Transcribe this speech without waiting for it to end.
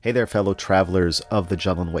Hey there, fellow travelers of the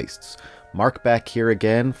Junlan Wastes. Mark back here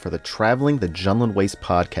again for the Traveling the Junlan Waste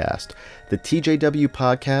podcast, the TJW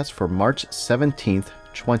podcast for March 17th,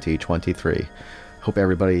 2023. Hope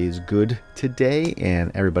everybody is good today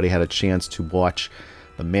and everybody had a chance to watch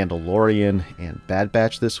The Mandalorian and Bad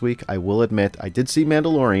Batch this week. I will admit, I did see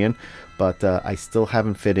Mandalorian, but I still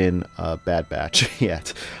haven't fit in Bad Batch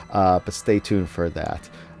yet. But stay tuned for that.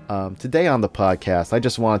 Today on the podcast, I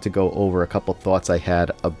just wanted to go over a couple thoughts I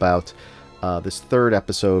had about this third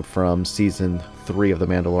episode from Season 3 of The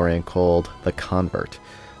Mandalorian called The Convert.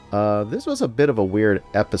 This was a bit of a weird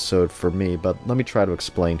episode for me, but let me try to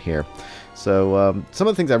explain here. So, some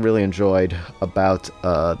of the things I really enjoyed about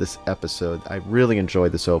this episode, I really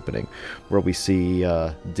enjoyed this opening, where we see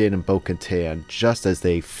Din and Bo-Katan just as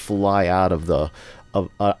they fly out of those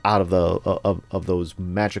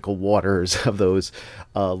magical waters, of those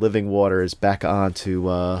living waters, back onto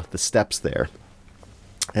the steps there.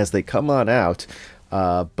 As they come on out,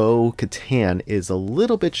 Bo-Katan is a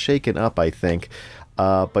little bit shaken up, I think,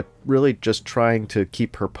 but really just trying to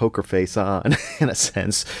keep her poker face on, in a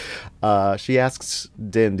sense. She asks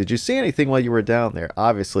Din, "Did you see anything while you were down there?"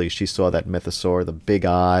 Obviously, she saw that mythosaur, the big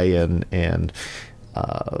eye, and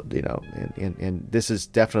this is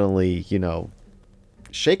definitely,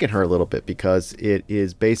 shaken her a little bit, because it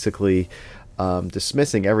is basically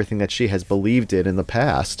dismissing everything that she has believed in the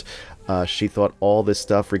past. She thought all this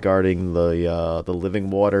stuff regarding the living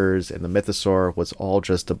waters and the mythosaur was all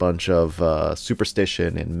just a bunch of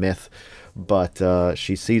superstition and myth, but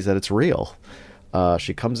she sees that it's real.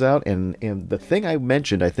 She comes out, and the thing I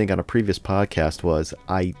mentioned, I think, on a previous podcast was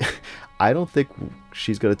I don't think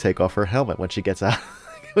she's going to take off her helmet when she gets out.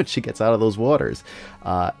 When she gets out of those waters,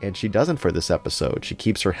 and she doesn't for this episode. She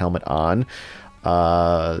keeps her helmet on.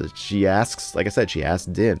 She asks, like I said, she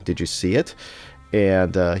asked Din, "Did you see it?"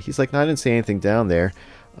 And he's like, "No, I didn't see anything down there."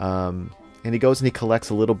 And he goes and he collects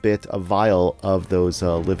a vial of those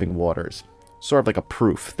living waters, sort of like a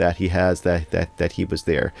proof that he has that he was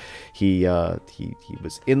there. He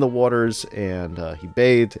was in the waters, and he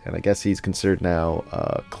bathed, and I guess he's considered now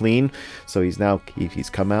clean. So he's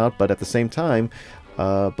come out, but at the same time,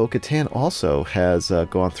 Bo-Katan also has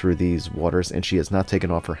gone through these waters, and she has not taken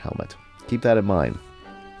off her helmet. Keep that in mind.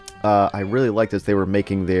 I really liked as they were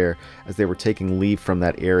taking leave from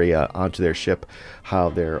that area onto their ship, how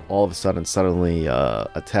they're all of a suddenly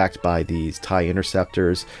attacked by these TIE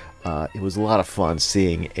interceptors. It was a lot of fun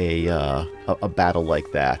seeing a battle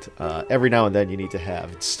like that. Every now and then you need to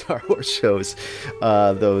have in Star Wars shows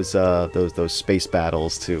those space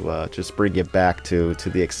battles to just bring you back to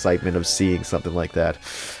the excitement of seeing something like that.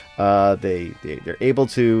 They're able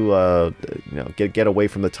to get away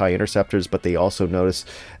from the TIE interceptors, but they also notice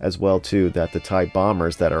as well too that the TIE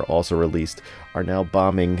bombers that are also released are now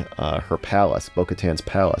bombing her palace, Bo-Katan's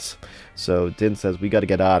palace. So Din says, "We got to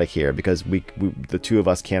get out of here, because we the two of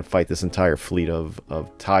us can't fight this entire fleet of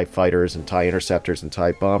TIE fighters and TIE interceptors and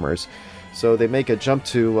TIE bombers." So they make a jump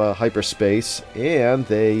to hyperspace, and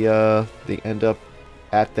they end up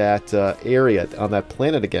at that area on that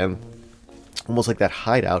planet again, almost like that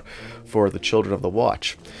hideout for the Children of the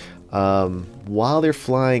Watch. While they're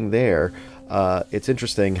flying there, it's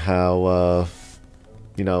interesting how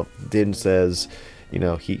Din says,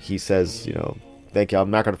 he says, "Thank you.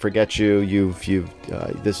 I'm not going to forget you.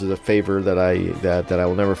 This is a favor that I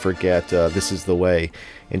will never forget. This is the way."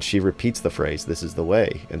 And she repeats the phrase, "This is the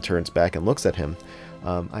way," and turns back and looks at him.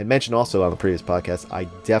 I mentioned also on the previous podcast, I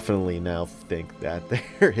definitely now think that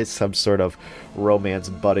there is some sort of romance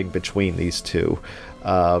budding between these two.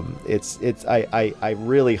 I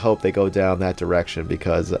really hope they go down that direction,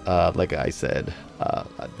 because, like I said,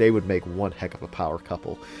 they would make one heck of a power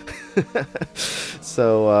couple.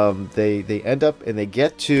 So they end up, and they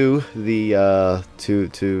get to the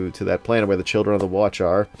to that planet where the Children of the Watch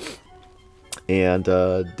are. And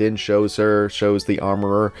Din shows the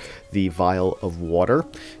armorer the vial of water.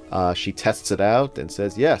 She tests it out and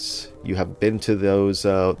says, "Yes, you have been to those.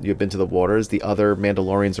 You've been to the waters." The other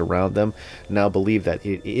Mandalorians around them now believe that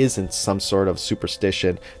it isn't some sort of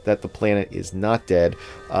superstition, that the planet is not dead.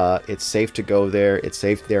 It's safe to go there. It's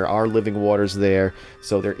safe. There are living waters there,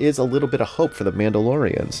 so there is a little bit of hope for the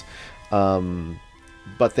Mandalorians.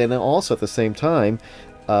 But then also at the same time,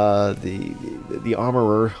 the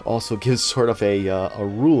armorer also gives sort of a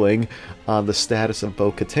ruling on the status of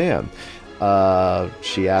Bo-Katan.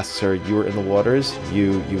 She asks her, "You were in the waters,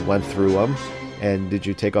 you went through them, and did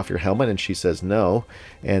you take off your helmet?" And she says no.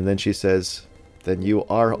 And then she says, "Then you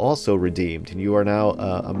are also redeemed, and you are now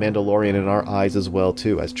a Mandalorian in our eyes as well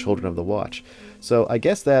too, as Children of the Watch." So I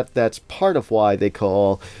guess that's part of why they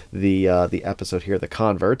call the episode here The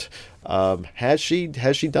Convert. Has she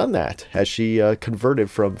done that? Has she converted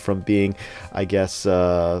from being, I guess,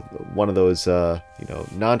 one of those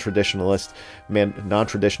non-traditionalist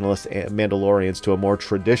Mandalorians to a more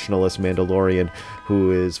traditionalist Mandalorian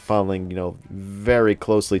who is following very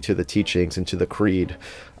closely to the teachings and to the creed?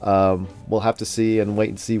 We'll have to see and wait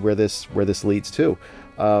and see where this leads to.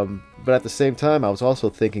 But at the same time, I was also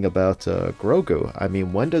thinking about Grogu. I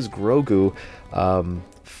mean, when does Grogu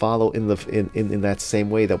follow in that same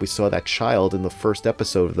way that we saw that child in the first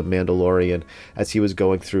episode of The Mandalorian, as he was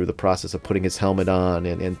going through the process of putting his helmet on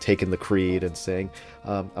and taking the creed and saying,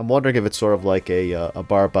 I'm wondering if it's sort of like a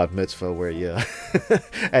bar bat mitzvah where you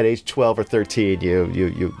at age 12 or 13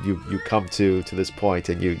 you come to this point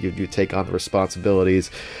and you take on the responsibilities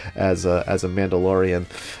as a Mandalorian.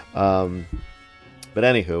 But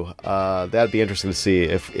anywho, that'd be interesting to see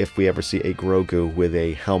if we ever see a Grogu with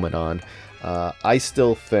a helmet on. I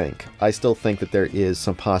still think that there is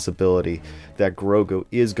some possibility that Grogu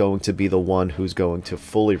is going to be the one who's going to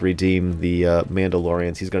fully redeem the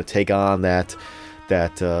Mandalorians. He's going to take on that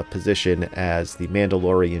position as the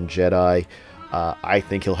Mandalorian Jedi. I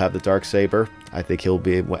think he'll have the Darksaber. I think he'll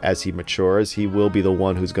be, as he matures, he will be the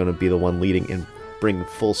one who's going to be the one leading and bringing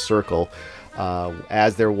full circle.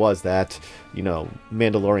 As there was that,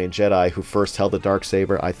 Mandalorian Jedi who first held the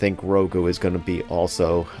Darksaber, I think Grogu is going to be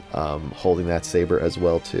also holding that saber as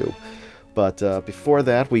well too. But before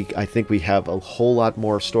that, I think we have a whole lot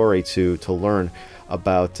more story to learn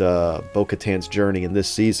about Bo-Katan's journey in this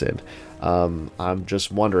season. I'm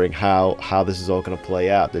just wondering how this is all going to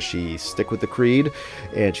play out. Does she stick with the creed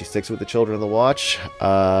and she sticks with the Children of the Watch?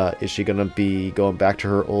 Is she going to be going back to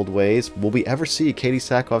her old ways? Will we ever see Katie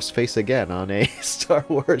Sackhoff's face again on a Star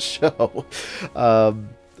Wars show? I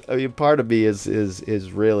mean, part of me is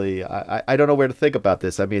really, I don't know where to think about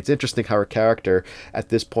this. I mean, it's interesting how her character at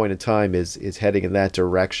this point in time is heading in that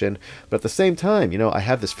direction. But at the same time, I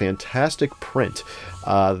have this fantastic print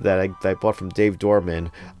that I bought from Dave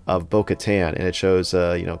Dorman of Bo-Katan, and it shows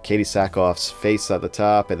Katie Sackhoff's face at the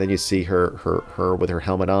top, and then you see her with her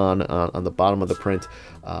helmet on the bottom of the print.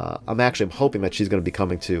 I'm hoping that she's going to be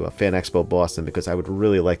coming to Fan Expo Boston, because I would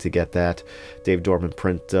really like to get that Dave Dorman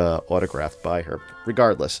print autographed by her.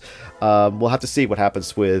 Regardless, we'll have to see what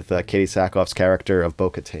happens with Katie Sackhoff's character of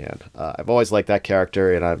Bo-Katan. I've always liked that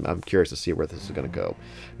character, and I'm curious to see where this is going to go.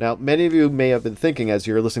 Now, many of you may have been thinking, as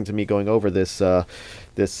you're listening to me going over this, my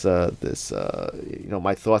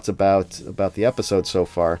thoughts about the episode so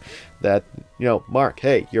far, that Mark,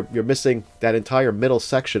 hey, you're missing that entire middle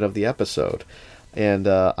section of the episode. And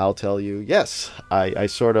I'll tell you, yes, I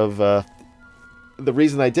sort of, the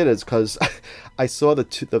reason I did it is because I saw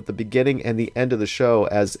the beginning and the end of the show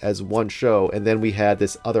as one show, and then we had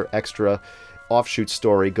this other extra offshoot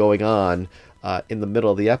story going on in the middle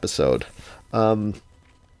of the episode.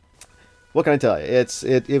 What can I tell you?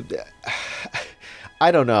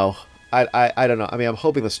 I don't know. I don't know. I mean, I'm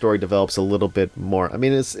hoping the story develops a little bit more. I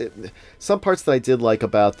mean, some parts that I did like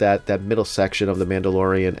about that middle section of the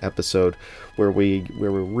Mandalorian episode, where we're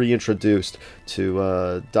reintroduced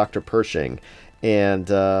to Dr. Pershing, and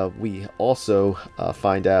we also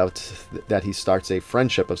find out that he starts a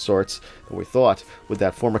friendship of sorts, we thought, with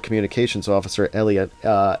that former communications officer Elia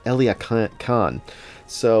Khan.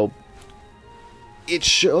 So it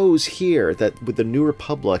shows here that with the New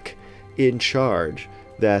Republic in charge,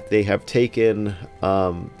 that they have taken,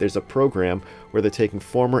 there's a program where they're taking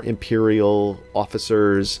former Imperial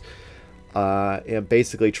officers and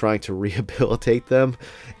basically trying to rehabilitate them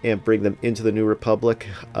and bring them into the New Republic.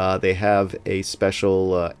 They have a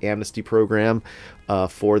special amnesty program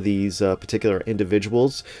for these particular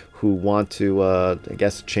individuals who want to, I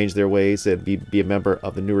guess, change their ways and be a member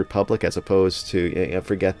of the New Republic, as opposed to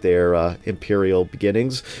forget their Imperial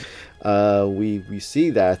beginnings. We see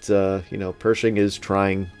that Pershing is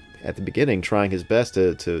trying his best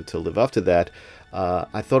to live up to that.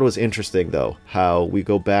 I thought it was interesting, though, how we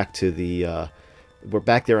go back to we're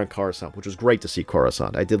back there in Coruscant, which was great to see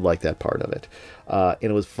Coruscant. I did like that part of it.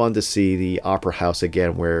 And it was fun to see the Opera House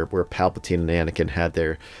again, where Palpatine and Anakin had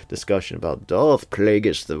their discussion about Darth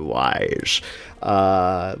Plagueis the Wise.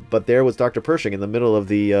 But there was Dr. Pershing in the middle of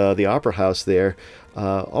the Opera House there,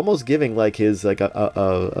 almost giving his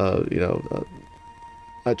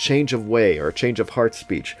a change of way or a change of heart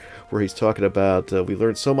speech, where he's talking about we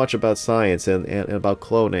learned so much about science and about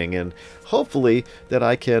cloning, and hopefully that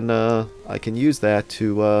I can use that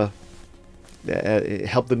to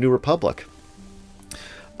help the New Republic.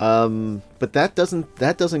 But that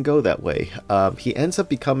doesn't go that way. He ends up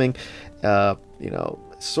becoming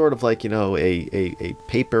sort of like, a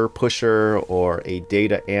paper pusher or a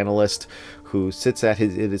data analyst who sits in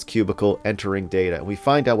his cubicle entering data. And we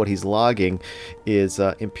find out what he's logging is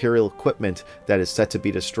Imperial equipment that is set to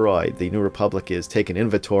be destroyed. The New Republic is taking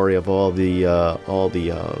inventory of all the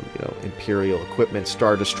Imperial equipment,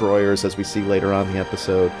 Star Destroyers, as we see later on in the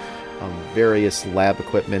episode, various lab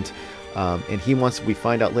equipment, and we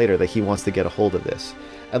find out later that he wants to get a hold of this.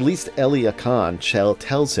 At least Elia Khan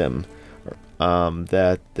tells him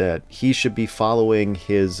that he should be following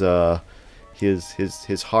his heart,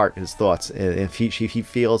 his thoughts, and if he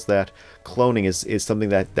feels that cloning is something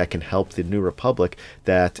that can help the New Republic,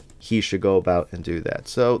 that he should go about and do that.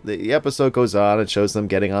 So the episode goes on and shows them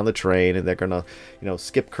getting on the train, and they're gonna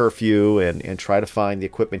skip curfew and try to find the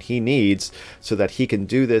equipment he needs so that he can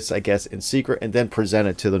do this, I guess, in secret and then present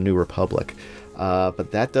it to the New Republic.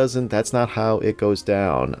 But that's not how it goes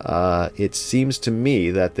down. It seems to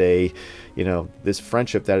me that they, this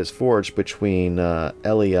friendship that is forged between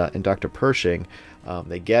Elia and Dr. Pershing,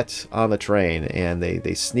 they get on the train and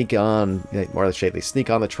they sneak on, or they sneak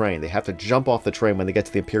on the train. They have to jump off the train when they get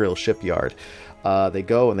to the Imperial shipyard. They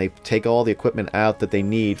go and they take all the equipment out that they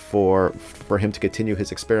need for him to continue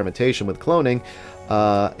his experimentation with cloning.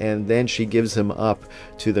 And then she gives him up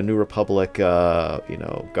to the New Republic,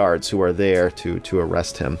 guards who are there to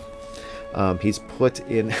arrest him. He's put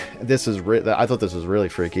in. I thought this was really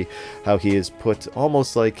freaky. How he is put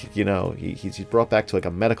almost like he's brought back to like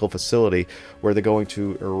a medical facility where they're going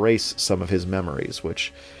to erase some of his memories,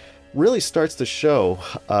 which really starts to show,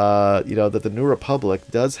 that the New Republic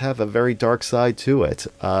does have a very dark side to it.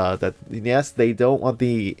 That yes, they don't want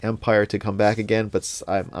the Empire to come back again, but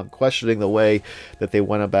I'm questioning the way that they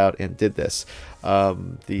went about and did this.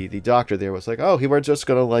 The doctor there was like, oh, we're just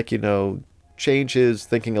gonna change his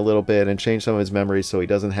thinking a little bit and change some of his memories so he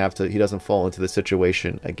doesn't fall into the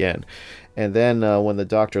situation again. And then when the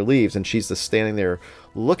doctor leaves and she's just standing there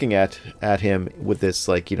looking at him with this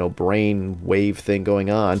brain wave thing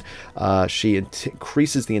going on, she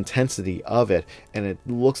increases the intensity of it, and it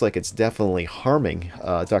looks like it's definitely harming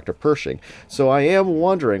Dr. Pershing. So I am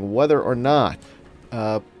wondering whether or not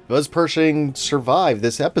does Pershing survive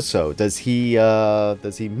this episode? Does he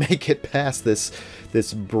make it past this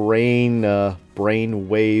brain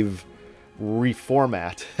wave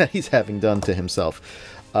reformat that he's having done to himself?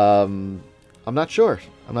 I'm not sure.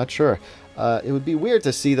 It would be weird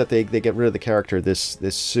to see that they get rid of the character this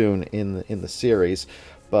soon in the series,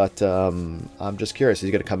 but I'm just curious.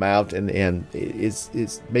 He's going to come out and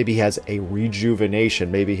is maybe he has a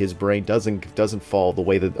rejuvenation. Maybe his brain doesn't fall the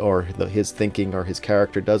way his thinking or his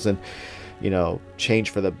character doesn't change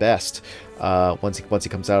for the best once he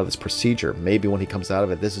comes out of this procedure. Maybe when he comes out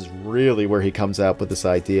of it, this is really where he comes out with this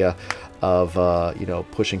idea of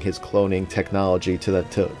pushing his cloning technology to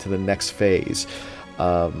the next phase.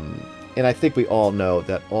 And I think we all know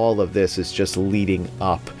that all of this is just leading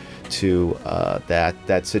up to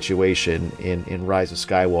that situation in Rise of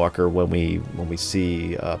Skywalker when we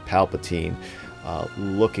see Palpatine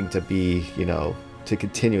looking to be to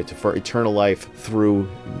continue for eternal life through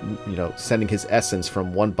sending his essence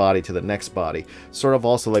from one body to the next body, sort of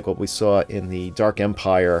also like what we saw in the Dark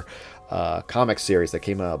Empire comic series that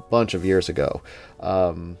came out a bunch of years ago.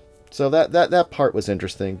 So that part was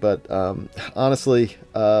interesting, but honestly,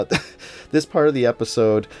 this part of the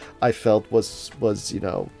episode I felt was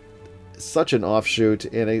such an offshoot,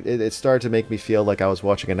 and it started to make me feel like I was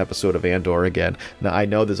watching an episode of Andor again. Now I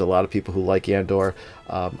know there's a lot of people who like Andor.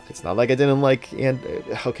 It's not like I didn't like Andor.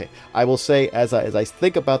 Okay, I will say as I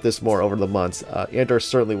think about this more over the months, Andor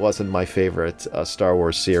certainly wasn't my favorite Star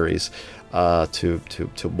Wars series to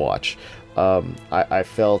watch. I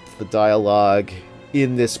felt the dialogue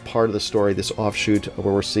in this part of the story, this offshoot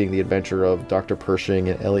where we're seeing the adventure of Dr. Pershing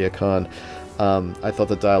and Elia Khan, I thought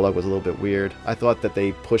the dialogue was a little bit weird. I thought that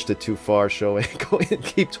they pushed it too far, going and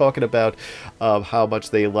keep talking about how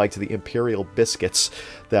much they liked the Imperial biscuits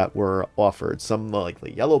that were offered. Some like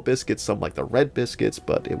the yellow biscuits, some like the red biscuits,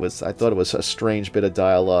 but I thought it was a strange bit of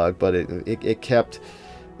dialogue, but it kept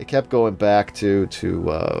going back to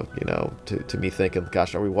me thinking,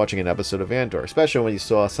 gosh, are we watching an episode of Andor? Especially when you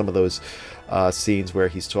saw some of those scenes where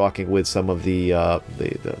he's talking with some of the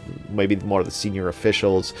maybe more of the senior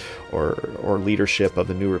officials or leadership of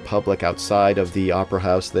the New Republic outside of the Opera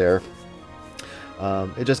House there.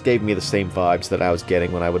 It just gave me the same vibes that I was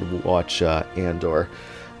getting when I would watch Andor.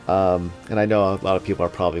 And I know a lot of people are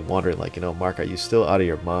probably wondering, Mark, are you still out of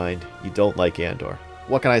your mind? You don't like Andor?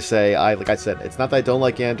 What can I say? Like I said, it's not that I don't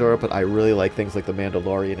like Andor, but I really like things like The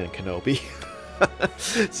Mandalorian and Kenobi.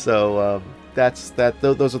 So that's that.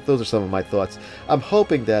 Those are some of my thoughts. I'm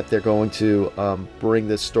hoping that they're going to bring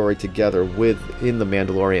this story together within the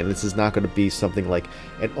Mandalorian. This is not going to be something like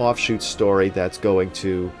an offshoot story that's going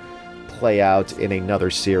to play out in another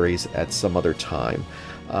series at some other time.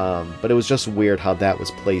 But it was just weird how that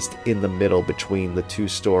was placed in the middle between the two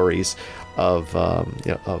stories of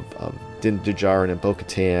Din Djarin and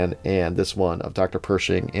Bo-Katan, and this one of Dr.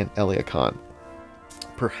 Pershing and Elia Khan.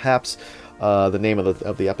 Perhaps the name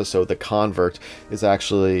of the episode, The Convert, is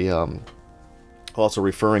actually also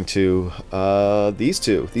referring to these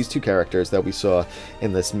two characters that we saw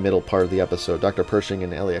in this middle part of the episode, Dr. Pershing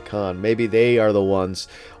and Elia Khan. Maybe they are the ones,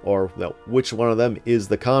 or which one of them is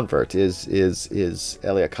the convert? Is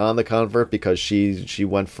Elia Khan the convert because she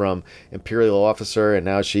went from Imperial officer and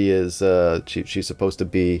now she is she's supposed to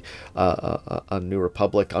be a New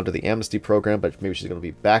Republic under the amnesty program, but maybe she's going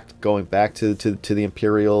to be going back to the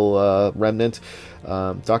Imperial remnant.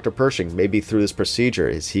 Dr. Pershing, maybe through this procedure,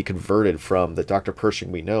 is he converted from the Dr.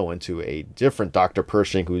 Pershing we know into a different Dr.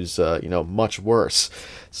 Pershing who's much worse.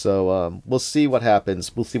 So we'll see what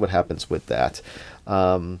happens. We'll see what happens with that.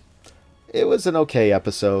 It was an okay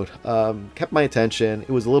episode. Kept my attention. It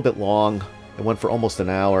was a little bit long. It went for almost an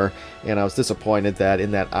hour, and I was disappointed that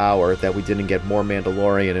in that hour that we didn't get more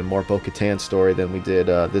Mandalorian and more Bo-Katan story than we did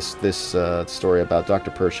this story about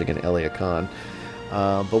Dr. Pershing and Elia Khan.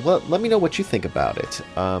 But let me know what you think about it.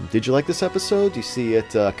 Did you like this episode? Do you see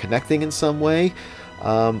it connecting in some way?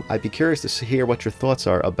 I'd be curious to hear what your thoughts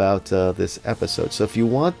are about this episode. So if you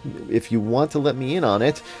want to let me in on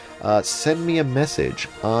it, send me a message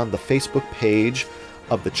on the Facebook page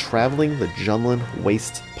of the Traveling the Jundland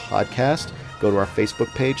Waste podcast. Go to our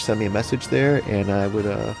Facebook page, send me a message there, and I would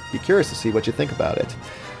be curious to see what you think about it.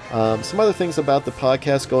 Some other things about the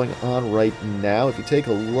podcast going on right now. If you take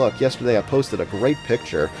a look, yesterday I posted a great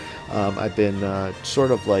picture. I've been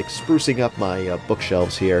sort of like sprucing up my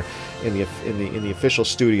bookshelves here in the official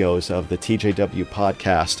studios of the TJW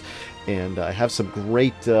Podcast, and I have some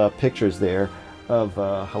great pictures there of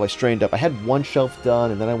how I straightened up. I had one shelf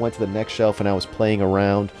done, and then I went to the next shelf, and I was playing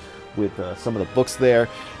around with some of the books there.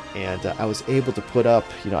 And I was able to put up,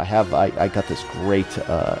 I got this great,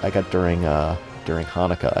 I got during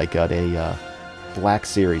Hanukkah, I got a Black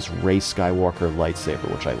Series Rey Skywalker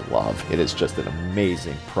lightsaber, which I love. It is just an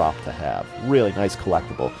amazing prop to have. Really nice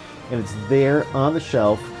collectible. And it's there on the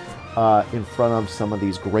shelf in front of some of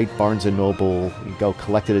these great Barnes & Noble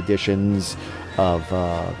collected editions of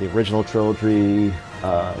the original trilogy.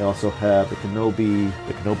 I also have the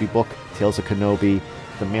Kenobi book, Tales of Kenobi,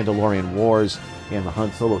 the Mandalorian Wars, and the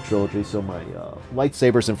Han Solo trilogy. So my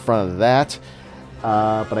lightsaber's in front of that.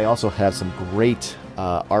 But I also have some great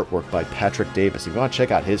artwork by Patrick Davis. If you want to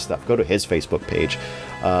check out his stuff, go to his Facebook page,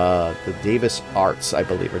 the Davis Arts, I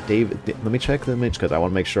believe, or David. Let me check the image because I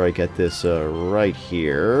want to make sure I get this right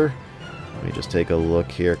here. Let me just take a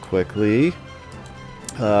look here quickly.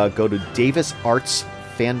 Go to Davis Arts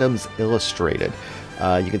Fandoms Illustrated.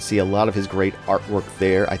 You can see a lot of his great artwork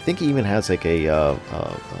there. I think he even has like a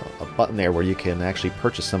button there where you can actually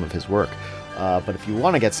purchase some of his work. But if you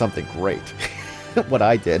want to get something great, what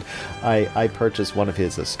I did, I purchased one of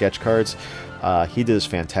his sketch cards. He did this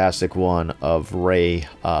fantastic one of Rey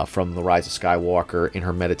from The Rise of Skywalker in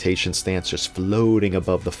her meditation stance, just floating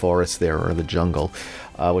above the forest there, or the jungle,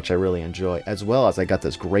 which I really enjoy. As well as I got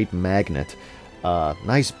this great magnet.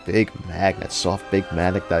 Nice big magnet, soft big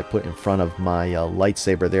magnet that I put in front of my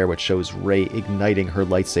lightsaber there, which shows Rey igniting her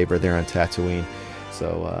lightsaber there on Tatooine.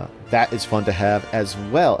 So that is fun to have, as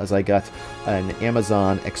well as I got an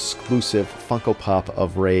Amazon exclusive Funko Pop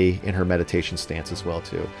of Rey in her meditation stance as well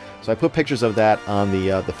too. So I put pictures of that on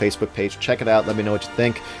the Facebook page. Check it out. Let me know what you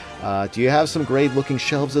think. Do you have some great looking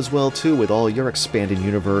shelves as well too, with all your expanded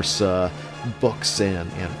universe books and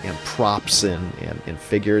props and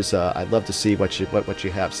figures? I'd love to see what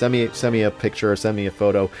you have. Send me a picture or send me a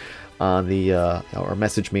photo on the or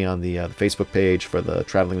message me on the Facebook page for the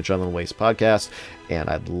Traveling the Jundland Waste podcast, and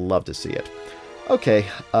I'd love to see it. Okay,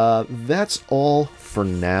 that's all for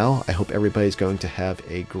now. I hope everybody's going to have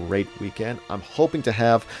a great weekend. I'm hoping to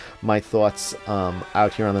have my thoughts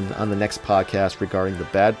out here on the next podcast regarding the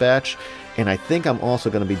Bad Batch, and I think I'm also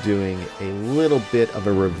going to be doing a little bit of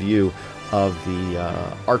a review of the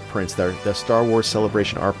art prints, the Star Wars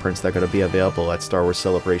Celebration art prints that are going to be available at Star Wars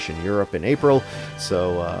Celebration Europe in April.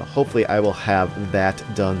 So hopefully I will have that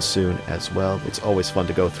done soon as well. It's always fun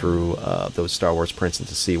to go through those Star Wars prints and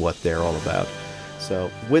to see what they're all about. So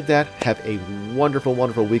with that, have a wonderful,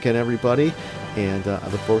 wonderful weekend, everybody, and I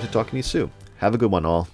look forward to talking to you soon. Have a good one, all.